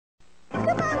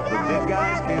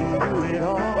can do it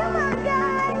all. Come on,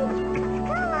 guys.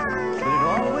 Come on. But it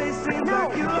always seems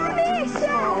like you're too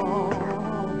small.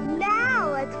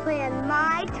 Now let's play on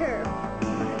my turf.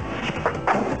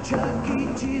 At the Chuck E.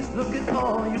 Cheese, look at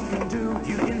all you can do.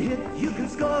 You can hit, you can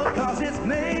score, cause it's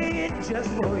made just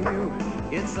for you.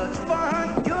 It's such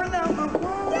fun, you're number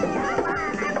one.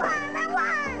 Yeah, I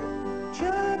won.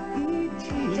 Chuck E.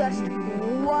 Cheese. Just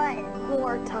one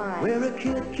more time. Where a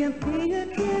kid can be a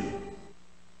kid.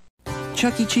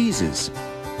 Chuck E. Cheese's,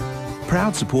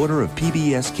 proud supporter of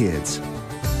PBS Kids.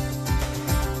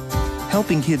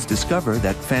 Helping kids discover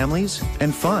that families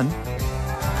and fun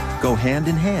go hand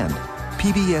in hand.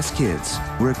 PBS Kids,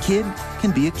 where a kid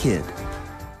can be a kid.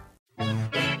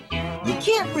 You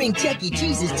can't bring Chuck E.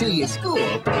 Cheese's to your school,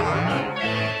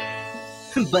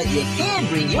 but you can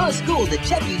bring your school to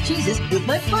Chuck E. Cheese's with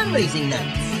my fundraising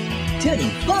nights. Turning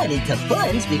fun into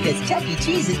funds because Chuck E.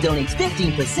 Cheese's donates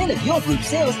 15% of your group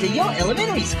sales to your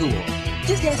elementary school.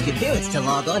 Just ask your parents to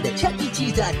log on to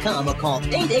chuckecheese.com or call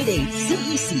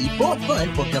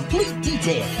 888-CEC-4FUN for complete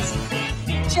details.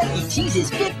 Chuck E. Cheese's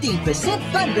 15%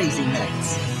 fundraising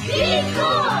nights. Be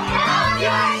cool, help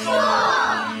your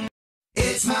school.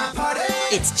 It's my party!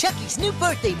 It's Chucky's new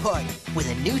birthday party with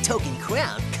a new token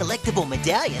crown, collectible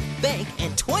medallion, bank,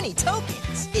 and 20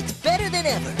 tokens. It's better than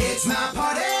ever. It's my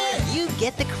party! You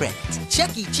get the credit.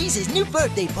 Chuck E. Cheese's new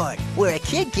birthday party, where a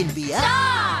kid can be a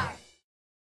Star!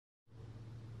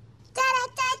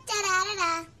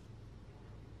 Da-da-da-da-da-da.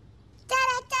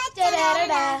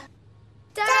 Da-da-da-da-da-da.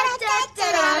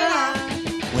 Da-da-da-da-da-da.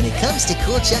 When it comes to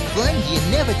cool Chuck fun, you're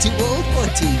never too old or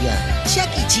too young. Chuck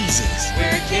E. Cheese's.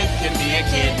 Where a kid can be a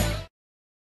kid.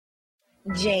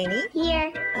 Janie?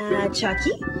 Here.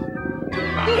 Chucky?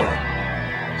 Here.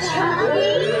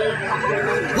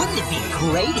 Wouldn't it be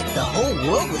great if the whole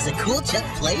world was a cool Chuck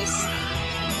place?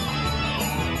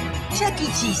 Chuck E.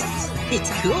 Cheese's.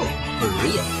 It's cool. For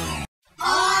real.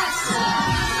 Awesome!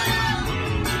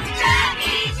 Chuck E.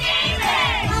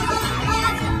 Cheese's!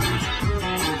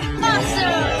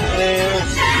 Awesome!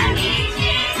 Chuck E.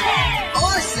 Cheese's!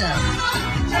 Awesome!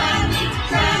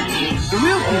 The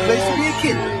real cool place to be a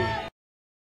kid.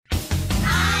 I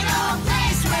know a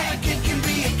place where a kid can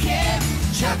be a kid.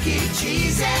 Chuck E.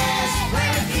 Cheese's,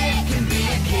 where a kid can be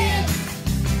a kid.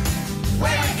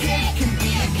 Where a kid can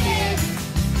be a kid.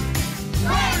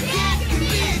 Where a kid can be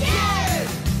a kid.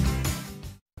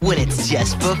 When it's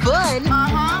just for fun.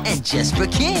 Uh-huh. And just for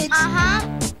kids. Uh-huh.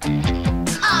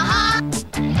 Uh-huh.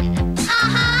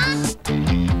 Uh-huh.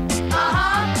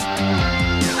 Uh-huh.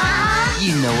 Uh-huh.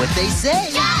 You know what they say.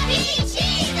 Chuck E.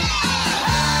 Cheese's!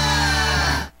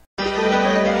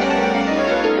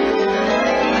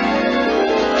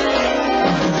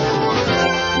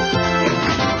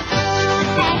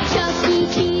 At Chuck E.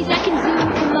 Cheese, I can zoom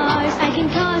to Mars, I can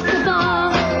toss the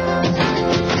ball.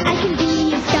 I can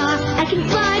be a star, I can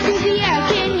fly through the air,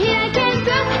 I can hit, I can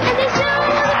throw, and there's no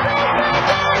other place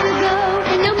I'd rather go.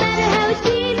 And no matter how it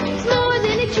seems, it's more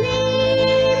than a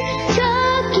dream.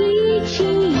 Chuck E.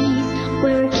 Cheese,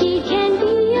 where a kid can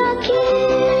be a kid.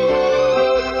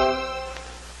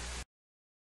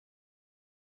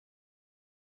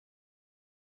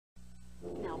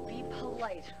 Now be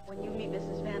polite when you meet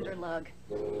Mrs. Vanderlug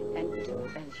and do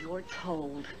as you're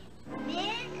told.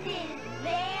 Mrs.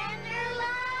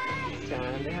 Vanderlug!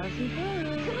 Time to have some fun.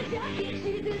 Come to Chuck E.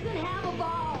 Cheese's and have a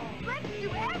ball. Let's do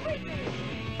everything.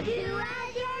 Do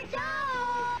as you're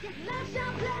told. Let's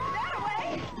jump that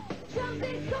way.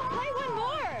 Jumping score. Play one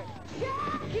more.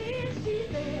 Chuck E.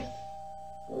 Cheese's.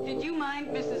 Did you mind,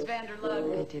 Mrs. Vanderlug?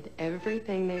 They did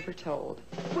everything they were told.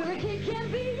 Where a kid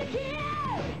can be a kid.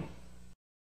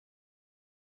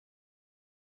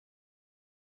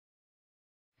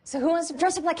 So who wants to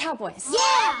dress up like cowboys?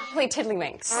 Yeah! Play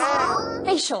tiddlywinks.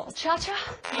 Facial. Cha-cha?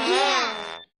 Yeah!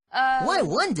 Why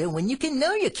wonder when you can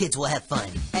know your kids will have fun?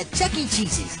 At Chuck E.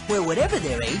 Cheese's, where whatever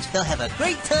their age, they'll have a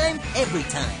great time every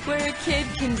time. Where a kid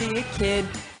can be a kid.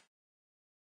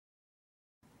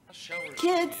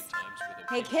 Kids.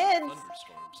 Hey, kids.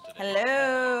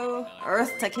 Hello.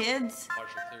 Earth to kids.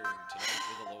 Partial clearing tonight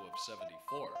with a low of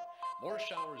 74. More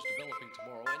showers developing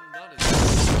tomorrow and none as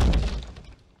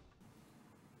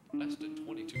less than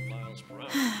 22 miles per hour.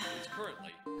 It's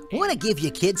currently. Want to give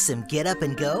your kids some get up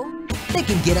and go? They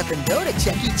can get up and go to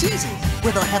Chuck E. Cheese's,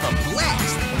 where they'll have a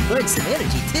blast and burn some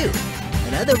energy too.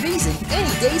 Another reason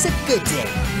any day's a good day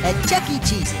at Chuck E.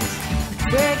 Cheese's.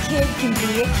 Where a kid can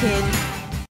be a kid.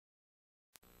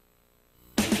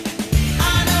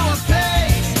 I know a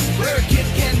place where a kid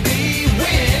can be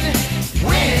winning!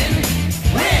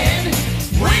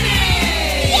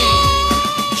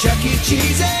 Chuck E.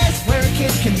 Cheese's, where a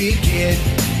kid can be a kid.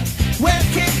 Where a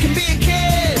kid can be a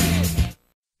kid.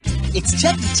 It's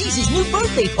Chuck E. Cheese's new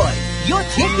birthday party. Your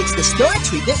kid gets the star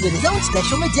treatment with his own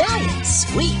special medallion.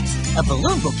 Sweet. A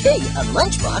balloon bouquet, a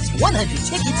lunchbox, 100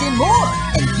 tickets, and more.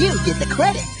 And you get the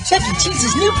credit. Chuck E.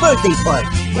 Cheese's new birthday party,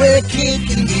 where a kid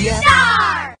can be a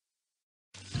star!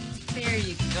 There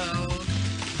you go.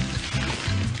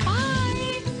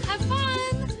 Bye! Have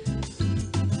fun!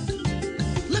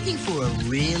 Looking for a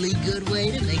really good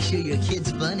way to make sure your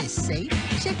kid's fun is safe?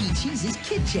 Chuck E. Cheese's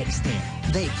Kid Check Stand.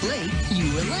 They play, you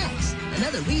relax.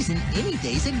 Another reason any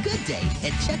day's a good day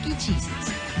at Chuck E.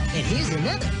 Cheese's. And here's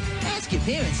another. Ask your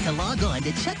parents to log on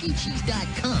to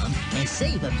chuckecheese.com and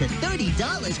save up to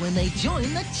 $30 when they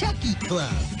join the Chuck E.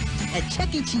 Club. At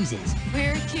Chuck E. Cheese's,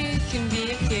 Where a kid can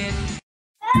be a kid.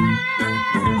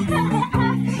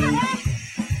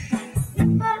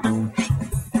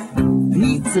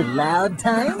 Pizza loud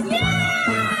time?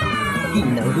 Yeah! You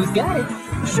know who's got it.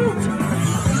 Shoot!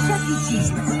 Chuck E.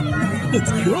 Cheese's.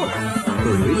 It's cool.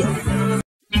 For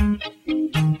real.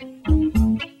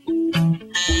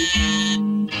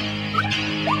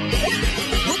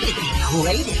 Wouldn't it be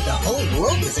great if the whole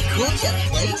world was a cool Chuck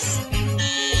place?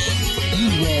 You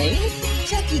know?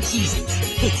 Chuck E. Cheese's.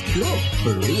 It's cool.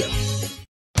 For real.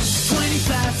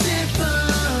 25-cent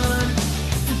fun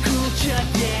for cool Chuck,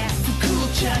 yeah. For cool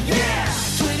Chuck, yeah.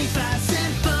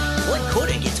 25-cent fun. One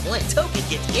quarter gets one token,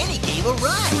 gets any game a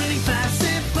ride.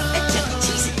 25-cent fun At Chuck E.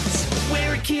 Cheese's.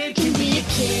 where a kid can be a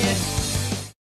kid.